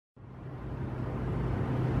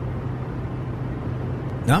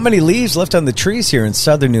Not many leaves left on the trees here in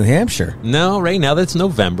southern New Hampshire. No, Ray, now that it's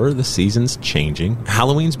November, the season's changing.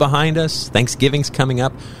 Halloween's behind us, Thanksgiving's coming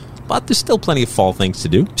up, but there's still plenty of fall things to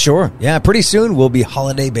do. Sure. Yeah, pretty soon we'll be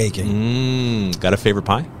holiday baking. Got a favorite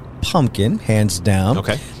pie? Pumpkin, hands down.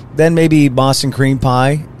 Okay. Then maybe Boston cream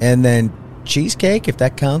pie, and then cheesecake, if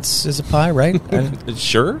that counts as a pie, right?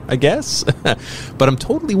 Sure, I guess. But I'm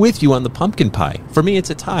totally with you on the pumpkin pie. For me,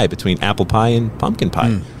 it's a tie between apple pie and pumpkin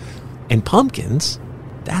pie. And pumpkins,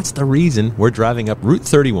 that's the reason we're driving up Route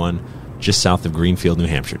 31 just south of Greenfield, New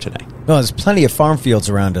Hampshire today. Well, there's plenty of farm fields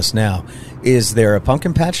around us now. Is there a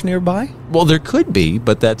pumpkin patch nearby? Well, there could be,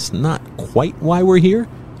 but that's not quite why we're here.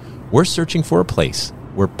 We're searching for a place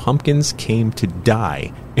where pumpkins came to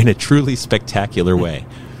die in a truly spectacular way.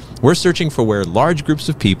 We're searching for where large groups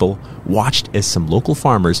of people watched as some local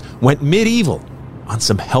farmers went medieval on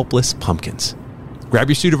some helpless pumpkins. Grab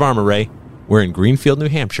your suit of armor, Ray. We're in Greenfield, New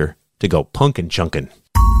Hampshire to go pumpkin chunkin'.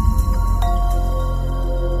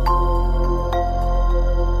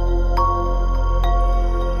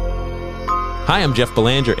 Hi, I'm Jeff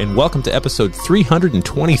Belanger, and welcome to episode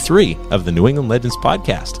 323 of the New England Legends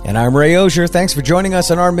podcast. And I'm Ray Osier. Thanks for joining us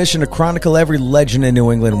on our mission to chronicle every legend in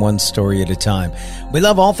New England one story at a time. We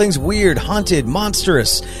love all things weird, haunted,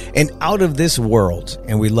 monstrous, and out of this world.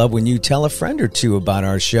 And we love when you tell a friend or two about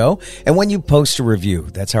our show and when you post a review.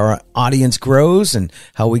 That's how our audience grows and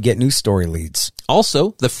how we get new story leads.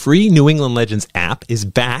 Also, the free New England Legends app is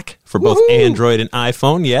back for both Android and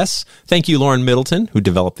iPhone. Yes, thank you, Lauren Middleton, who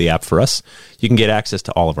developed the app for us. You can get access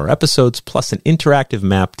to all of our episodes, plus an interactive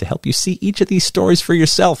map to help you see each of these stories for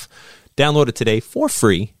yourself. Download it today for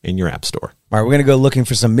free in your app store. All right, we're going to go looking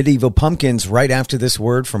for some medieval pumpkins right after this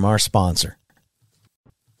word from our sponsor.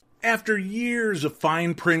 After years of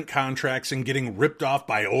fine print contracts and getting ripped off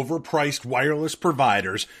by overpriced wireless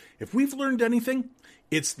providers, if we've learned anything,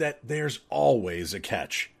 it's that there's always a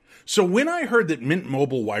catch. So when I heard that Mint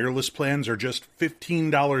Mobile wireless plans are just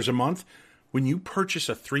 $15 a month, when you purchase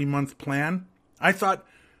a 3-month plan, I thought,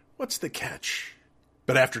 what's the catch?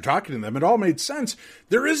 But after talking to them, it all made sense.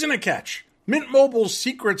 There isn't a catch. Mint Mobile's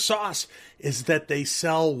secret sauce is that they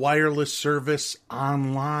sell wireless service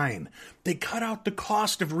online. They cut out the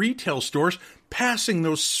cost of retail stores, passing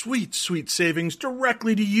those sweet, sweet savings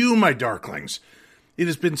directly to you, my darklings. It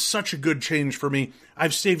has been such a good change for me.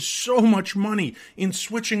 I've saved so much money in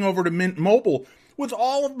switching over to Mint Mobile with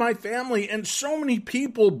all of my family and so many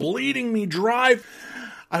people bleeding me dry.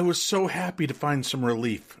 I was so happy to find some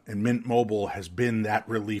relief, and Mint Mobile has been that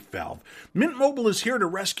relief valve. Mint Mobile is here to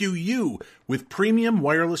rescue you with premium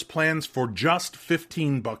wireless plans for just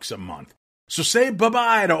 $15 a month. So say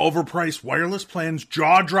bye-bye to overpriced wireless plans,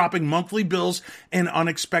 jaw-dropping monthly bills, and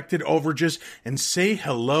unexpected overages, and say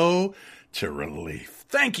hello to relief.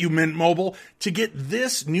 Thank you, Mint Mobile. To get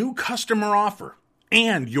this new customer offer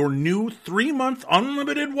and your new 3-month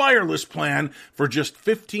unlimited wireless plan for just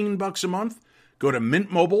 $15 a month, go to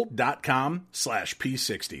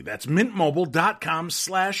mintmobile.com/P60. That's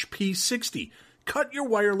mintmobile.com/P60. Cut your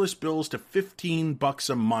wireless bills to $15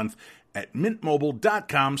 a month at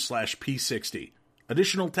mintmobile.com/P60.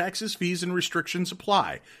 Additional taxes, fees, and restrictions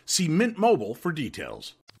apply. See Mint Mobile for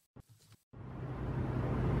details.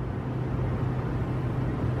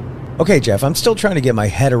 Okay, Jeff, I'm still trying to get my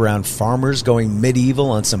head around farmers going medieval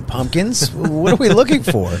on some pumpkins. What are we looking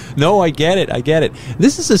for? No, I get it.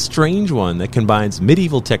 This is a strange one that combines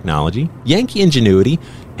medieval technology, Yankee ingenuity,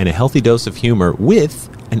 and a healthy dose of humor with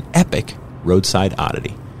an epic roadside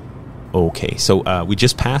oddity. Okay, so we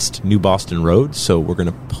just passed New Boston Road, so we're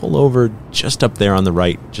going to pull over just up there on the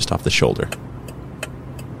right, just off the shoulder.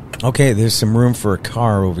 Okay, there's some room for a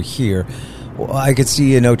car over here. Well, I could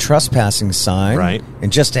see a no trespassing sign. Right.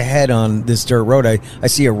 And just ahead on this dirt road, I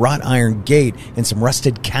see a wrought iron gate and some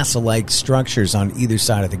rusted castle-like structures on either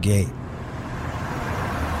side of the gate.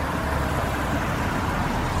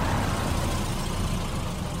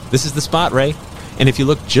 This is the spot, Ray. And if you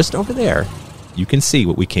look just over there, you can see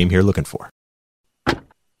what we came here looking for.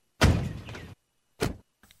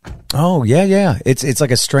 Oh, yeah. It's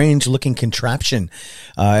like a strange-looking contraption.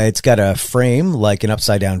 It's got a frame like an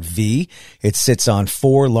upside-down V. It sits on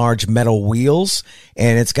 4 large metal wheels,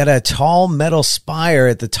 and it's got a tall metal spire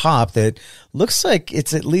at the top that looks like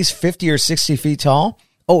it's at least 50 or 60 feet tall.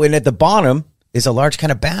 Oh, and at the bottom is a large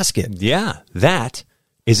kind of basket. Yeah, that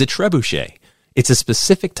is a trebuchet. It's a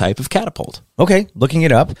specific type of catapult. Okay, looking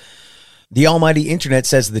it up. The almighty internet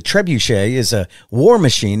says the trebuchet is a war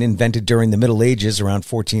machine invented during the Middle Ages around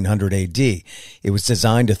 1400 AD. It was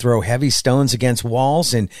designed to throw heavy stones against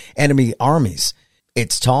walls in enemy armies.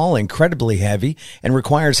 It's tall, incredibly heavy, and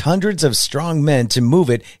requires hundreds of strong men to move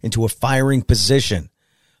it into a firing position.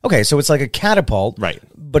 Okay, so it's like a catapult, right?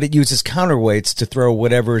 but it uses counterweights to throw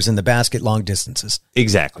whatever is in the basket long distances.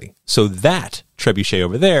 Exactly. So that trebuchet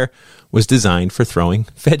over there was designed for throwing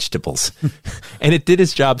vegetables. And it did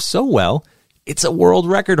its job so well, it's a world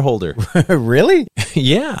record holder. Really?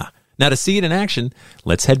 Yeah. Now, to see it in action,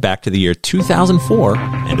 let's head back to the year 2004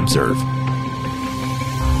 and observe.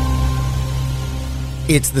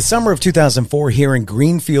 It's the summer of 2004 here in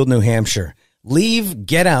Greenfield, New Hampshire. Leave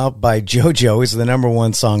Get Out by JoJo is the number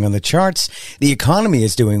one song on the charts. The economy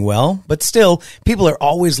is doing well, but still, people are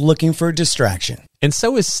always looking for a distraction. And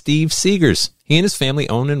so is Steve Seegers. He and his family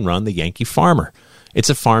own and run the Yankee Farmer. It's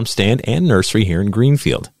a farm stand and nursery here in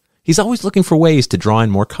Greenfield. He's always looking for ways to draw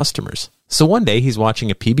in more customers. So one day he's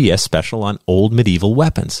watching a PBS special on old medieval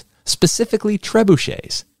weapons, specifically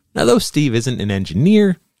trebuchets. Now, though Steve isn't an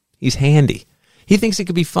engineer, he's handy. He thinks it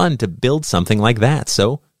could be fun to build something like that,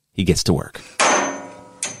 so he gets to work.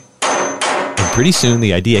 And pretty soon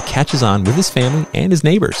the idea catches on with his family and his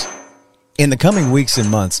neighbors. In the coming weeks and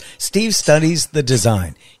months, Steve studies the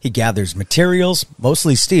design. He gathers materials,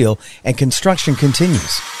 mostly steel, and construction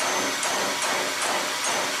continues.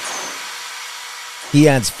 He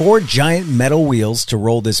adds 4 giant metal wheels to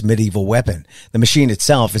roll this medieval weapon. The machine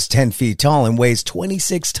itself is 10 feet tall and weighs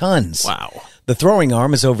 26 tons. Wow. The throwing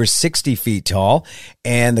arm is over 60 feet tall,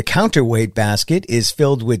 and the counterweight basket is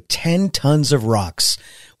filled with 10 tons of rocks.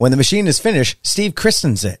 When the machine is finished, Steve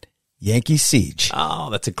christens it Yankee Siege. Oh,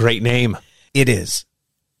 that's a great name. It is.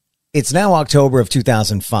 It's now October of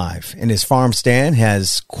 2005, and his farm stand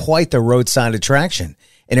has quite the roadside attraction.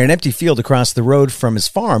 In an empty field across the road from his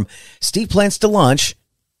farm, Steve plans to launch,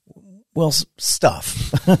 well,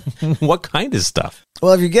 stuff. What kind of stuff?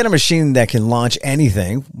 Well, if you get a machine that can launch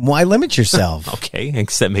anything, why limit yourself? Okay, I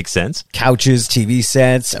guess that makes sense. Couches, TV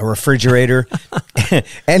sets, a refrigerator.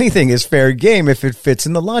 Anything is fair game if it fits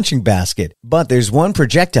in the launching basket. But there's one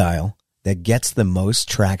projectile that gets the most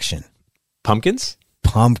traction. Pumpkins?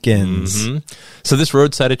 Pumpkins. Mm-hmm. So this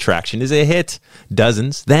roadside attraction is a hit.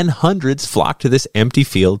 Dozens, then hundreds flock to this empty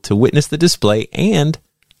field to witness the display and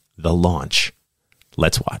the launch.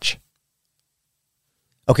 Let's watch.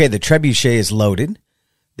 Okay, the trebuchet is loaded.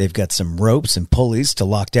 They've got some ropes and pulleys to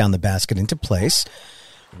lock down the basket into place.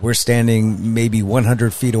 We're standing maybe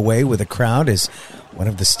 100 feet away with a crowd as one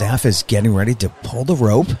of the staff is getting ready to pull the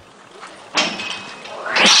rope.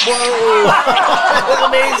 Whoa! That's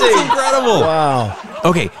amazing. That's incredible. Wow.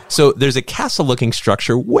 Okay, so there's a castle-looking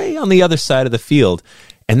structure way on the other side of the field,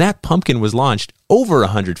 and that pumpkin was launched over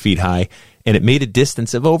 100 feet high, and it made a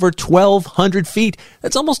distance of over 1,200 feet.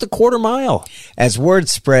 That's almost a quarter mile. As word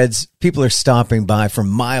spreads, people are stopping by from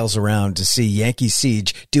miles around to see Yankee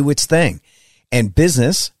Siege do its thing. And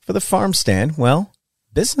business for the farm stand, well,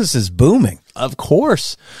 business is booming. Of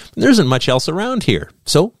course. There isn't much else around here.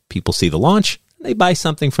 So people see the launch, and they buy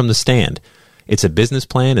something from the stand. It's a business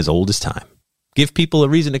plan as old as time. Give people a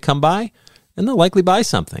reason to come by, and they'll likely buy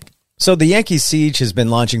something. So the Yankee Siege has been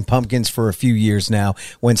launching pumpkins for a few years now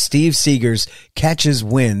when Steve Seegers catches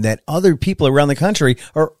wind that other people around the country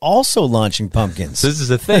are also launching pumpkins. This is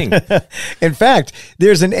a thing. In fact,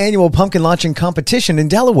 there's an annual pumpkin launching competition in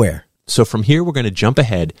Delaware. So from here, we're going to jump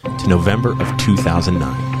ahead to November of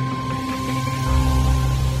 2009.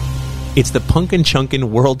 It's the Punkin' Chunkin'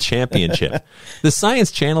 World Championship. The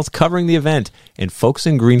Science Channel's covering the event, and folks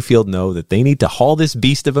in Greenfield know that they need to haul this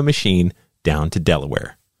beast of a machine down to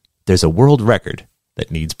Delaware. There's a world record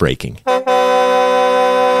that needs breaking.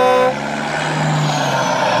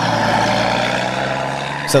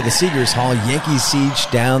 So the Seegers haul Yankee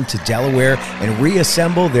Siege down to Delaware and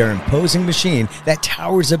reassemble their imposing machine that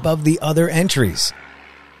towers above the other entries.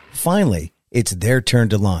 Finally, it's their turn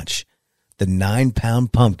to launch. The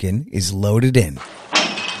 9-pound pumpkin is loaded in.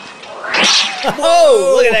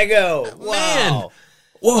 Oh, look at that go. Wow. Man.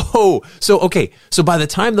 Whoa. So by the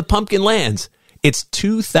time the pumpkin lands, it's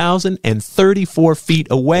 2,034 feet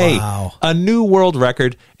away. Wow. A new world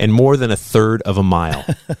record and more than a third of a mile.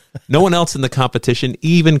 No one else in the competition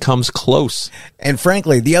even comes close. And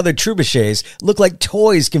frankly, the other trebuchets look like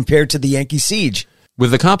toys compared to the Yankee Siege.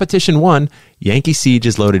 With the competition won, Yankee Siege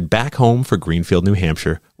is loaded back home for Greenfield, New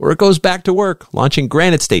Hampshire, where it goes back to work, launching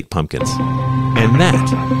Granite State pumpkins. And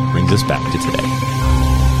that brings us back to today.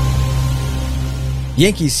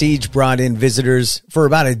 Yankee Siege brought in visitors for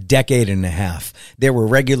about a decade and a half. There were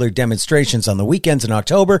regular demonstrations on the weekends in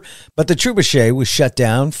October, but the trebuchet was shut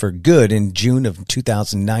down for good in June of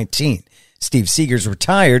 2019. Steve Seegers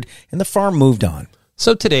retired, and the farm moved on.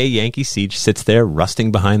 So today, Yankee Siege sits there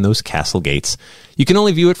rusting behind those castle gates. You can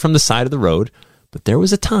only view it from the side of the road, but there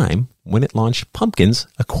was a time when it launched pumpkins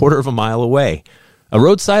a quarter of a mile away. A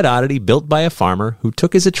roadside oddity built by a farmer who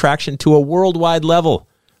took his attraction to a worldwide level.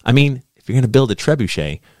 I mean, if you're going to build a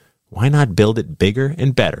trebuchet, why not build it bigger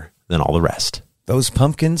and better than all the rest? Those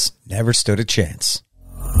pumpkins never stood a chance.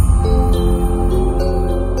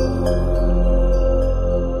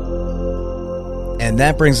 And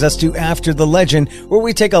that brings us to After the Legend, where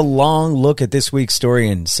we take a long look at this week's story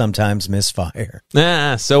and sometimes misfire.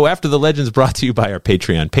 So After the Legend's brought to you by our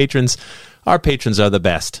Patreon patrons. Our patrons are the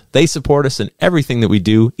best. They support us in everything that we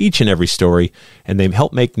do, each and every story, and they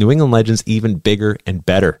help make New England Legends even bigger and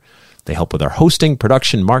better. They help with our hosting,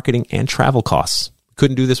 production, marketing, and travel costs.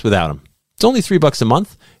 Couldn't do this without them. It's only $3 a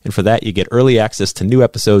month, and for that, you get early access to new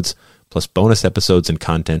episodes, plus bonus episodes and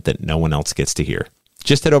content that no one else gets to hear.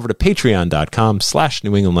 Just head over to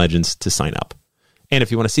patreon.com/New England Legends to sign up. And if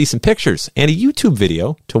you want to see some pictures and a YouTube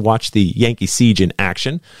video to watch the Yankee Siege in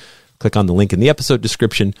action, click on the link in the episode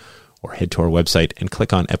description or head to our website and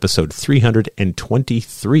click on episode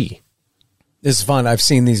 323. This is fun. I've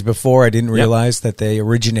seen these before. I didn't realize that they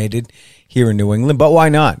originated here in New England, but why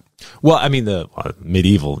not? Well, I mean, the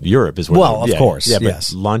medieval Europe is where... Well, of course, yeah,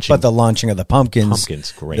 yes. But the launching of the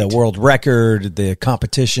pumpkins, great. The world record, the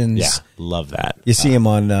competitions. Yeah, love that. You see them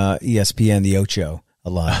on ESPN, the Ocho,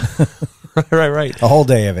 a lot. Right. A whole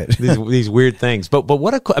day of it. these weird things. But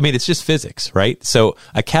what I mean, it's just physics, right? So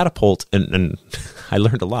a catapult, and I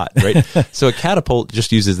learned a lot, right? So a catapult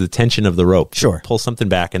just uses the tension of the rope. Sure. To pull something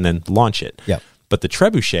back and then launch it. Yep. But the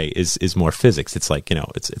trebuchet is more physics. It's like,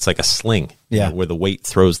 it's like a sling, where the weight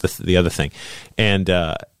throws the other thing. And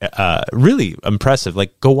really impressive.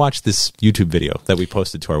 Like, go watch this YouTube video that we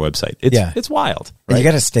posted to our website. It's wild. Right? And you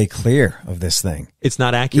got to stay clear of this thing. It's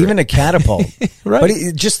not accurate. Even a catapult. Right. But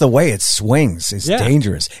just the way it swings is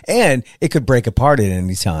dangerous. And it could break apart at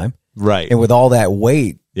any time. Right. And with all that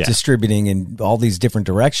weight distributing in all these different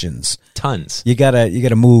directions. Tons. You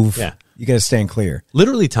gotta move. Yeah. You got to stand clear.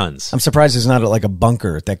 Literally tons. I'm surprised there's not like a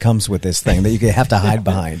bunker that comes with this thing that you have to hide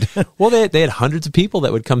behind. Well, they had hundreds of people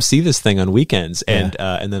that would come see this thing on weekends, and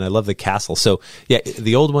then I love the castle. So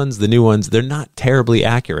the old ones, the new ones, they're not terribly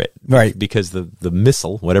accurate, right? Because the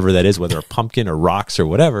missile, whatever that is, whether a pumpkin or rocks or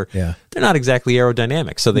whatever, they're not exactly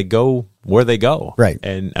aerodynamic. So they go where they go, right?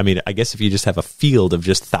 And I mean, I guess if you just have a field of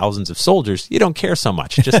just thousands of soldiers, you don't care so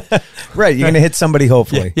much. Just right, you're going to hit somebody,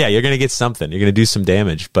 hopefully. Yeah, you're going to get something. You're going to do some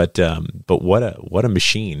damage, but what a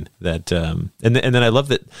machine that. And then I love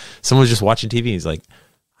that someone was just watching TV and he's like,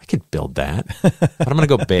 I could build that, but I'm going to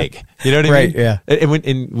go big. You know what I mean? Right. Yeah.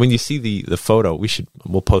 And when you see the photo,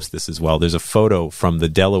 we'll post this as well. There's a photo from the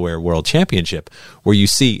Delaware World Championship where you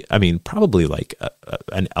see, I mean, probably like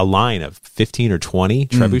a line of 15 or 20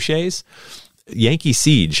 trebuchets. Yankee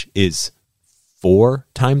Siege is 4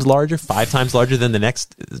 times larger, 5 times larger than the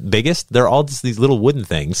next biggest. They're all just these little wooden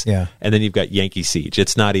things. Yeah. And then you've got Yankee Siege.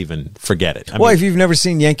 It's not even, forget it. I mean, if you've never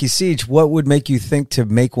seen Yankee Siege, what would make you think to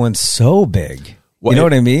make one so big? Well, you know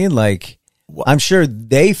what I mean? Like, I'm sure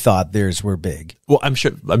they thought theirs were big. Well, I'm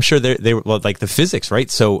sure they were, well, like the physics,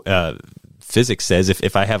 right? So, physics says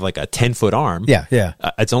if I have like a 10-foot arm,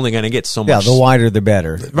 it's only going to get so much. Yeah, the wider the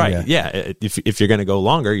better. Right. Yeah. If you're going to go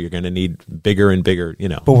longer, you're going to need bigger and bigger.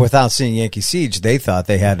 But without seeing Yankee Siege, they thought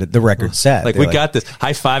they had the record set. Like, we got this,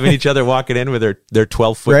 high fiving each other, walking in with their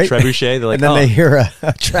 12-foot trebuchet. They're like, and then they hear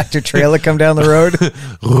a tractor trailer come down the road.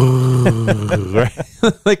 Right.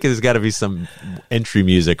 Like, there's got to be some entry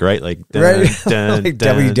music, right? Like, like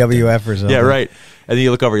WWF or something. Yeah. Right. And then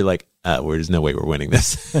you look over, you're like, there's no way we're winning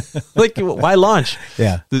this. Like, why launch?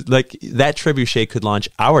 Yeah. Like, that trebuchet could launch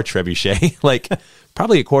our trebuchet, like,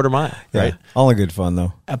 probably a quarter mile, right? All in good fun,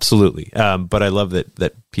 though. Absolutely. But I love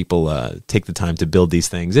that people take the time to build these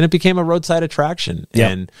things. And it became a roadside attraction.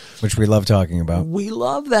 And which we love talking about. We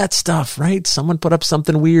love that stuff, right? Someone put up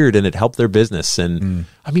something weird and it helped their business. And,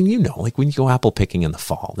 I mean, like, when you go apple picking in the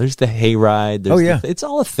fall, there's the hayride. It's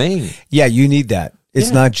all a thing. Yeah, you need that. It's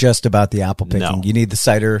not just about the apple picking. No. You need the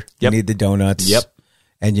cider, you need the donuts,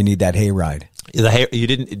 and you need that hayride.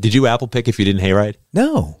 Did you apple pick if you didn't hayride?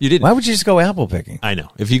 No. You didn't. Why would you just go apple picking? I know.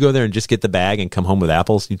 If you go there and just get the bag and come home with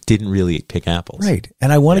apples, you didn't really pick apples. Right.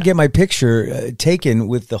 And I want to get my picture taken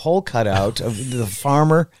with the whole cutout of the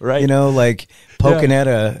farmer, right? Like poking at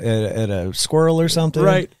a squirrel or something.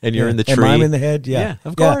 Right. And you're in the tree. And I'm in the head. Yeah,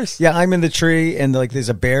 of course. Yeah, I'm in the tree and like there's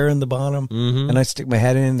a bear in the bottom and I stick my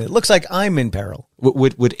head in. It looks like I'm in peril.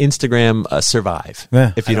 Would Instagram survive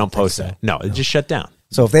if you don't post that? No, it just shut down.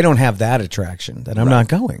 So if they don't have that attraction, then I'm not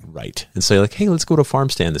going. Right. And so you're like, hey, let's go to a farm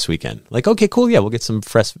stand this weekend. Like, okay, cool. Yeah, we'll get some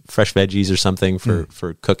fresh veggies or something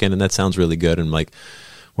for cooking. And that sounds really good. And I'm like,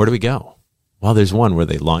 where do we go? Well, there's one where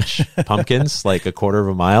they launch pumpkins like a quarter of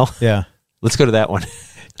a mile. Yeah. Let's go to that one.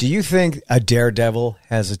 Do you think a daredevil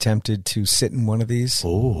has attempted to sit in one of these?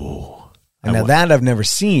 Oh, And now that I've never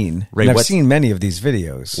seen. Ray, and I've seen many of these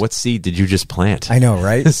videos. What seed did you just plant? I know,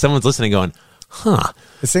 right? Someone's listening going, huh.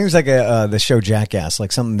 It seems like the show Jackass,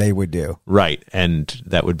 like something they would do. Right. And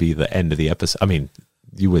that would be the end of the episode. I mean,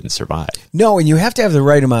 you wouldn't survive. No, and you have to have the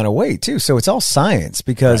right amount of weight, too. So it's all science,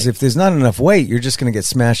 because if there's not enough weight, you're just going to get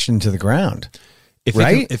smashed into the ground.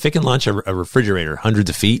 If it can launch a refrigerator hundreds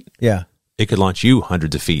of feet, it could launch you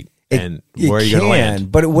hundreds of feet. And where are you going to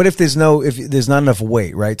land? But what if there's not enough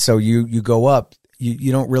weight, right? So you go up,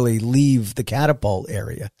 you don't really leave the catapult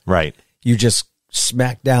area. Right. You just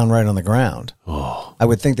smack down right on the ground. Oh. I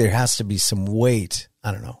would think there has to be some weight.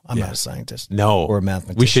 I don't know. I'm not a scientist. No. Or a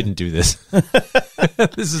mathematician. We shouldn't do this.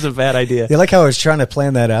 This is a bad idea. You like how I was trying to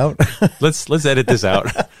plan that out? Let's edit this out.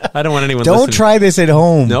 I don't want anyone Don't listening. try this at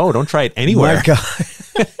home. No, don't try it anywhere. My God.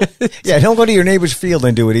 Yeah, don't go to your neighbor's field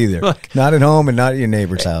and do it either. Look, not at home and not at your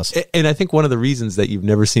neighbor's house. And I think one of the reasons that you've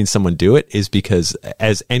never seen someone do it is because,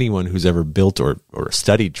 as anyone who's ever built or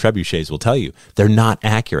studied trebuchets will tell you, they're not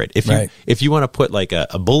accurate. If you want to put like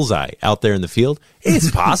a bullseye out there in the field, it's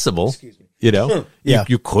possible. Excuse me. You know,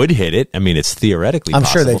 you could hit it. I mean, it's theoretically possible.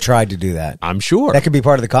 I'm sure they've tried to do that. I'm sure. That could be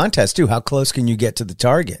part of the contest, too. How close can you get to the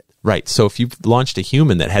target? Right. So if you launched a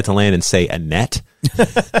human that had to land in, say, a net,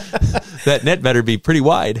 that net better be pretty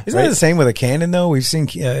wide. Isn't that the same with a cannon, though? We've seen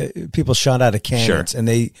people shot out of cannons, and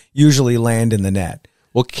they usually land in the net.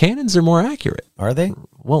 Well, cannons are more accurate. Are they?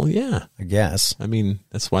 Well, yeah. I guess. I mean,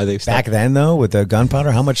 that's why they've Back then, though, with the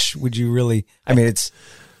gunpowder, how much would you really... I mean,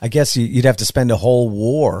 I guess you'd have to spend a whole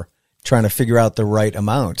war trying to figure out the right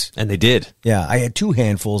amount. And they did. Yeah, I had 2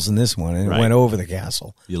 handfuls in this one, and it went over the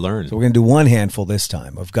castle. You learn. So we're going to do 1 handful this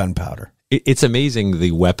time of gunpowder. It's amazing the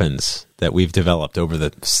weapons that we've developed over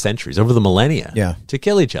the centuries, over the millennia, to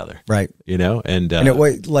kill each other. Right. You know, and it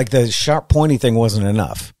was like the sharp, pointy thing wasn't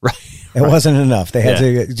enough. Right. It wasn't enough. They had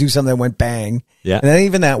to do something that went bang. Yeah. And then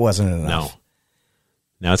even that wasn't enough. No.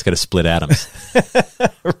 Now it's got to split atoms.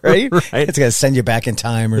 Right? Right. It's got to send you back in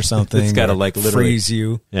time or something. It's got to like literally freeze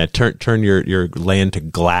you. Yeah, turn your land to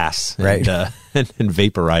glass, right? And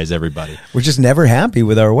vaporize everybody. We're just never happy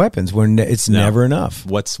with our weapons. It's never enough.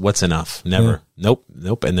 What's enough? Never. Yeah.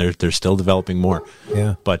 Nope. And they're still developing more.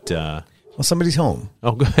 Yeah. But well, somebody's home.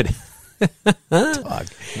 Oh, good. Dog.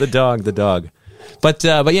 The dog. But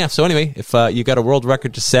yeah. So anyway, if you got a world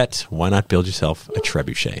record to set, why not build yourself a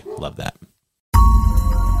trebuchet? Love that.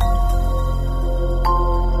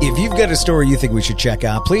 If you've got a story you think we should check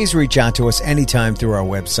out, please reach out to us anytime through our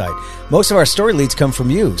website. Most of our story leads come from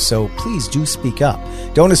you, so please do speak up.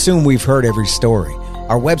 Don't assume we've heard every story.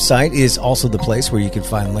 Our website is also the place where you can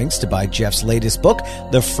find links to buy Jeff's latest book,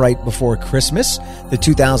 The Fright Before Christmas, the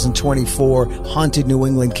 2024 Haunted New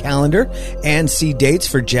England calendar, and see dates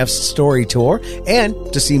for Jeff's story tour, and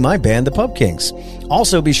to see my band, the Pub Kings.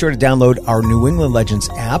 Also, be sure to download our New England Legends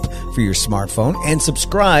app for your smartphone and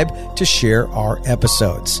subscribe to share our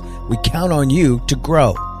episodes. We count on you to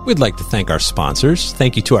grow. We'd like to thank our sponsors.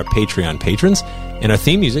 Thank you to our Patreon patrons. And our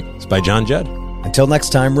theme music is by John Judd. Until next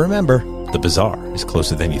time, remember, the bizarre is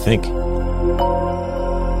closer than you think.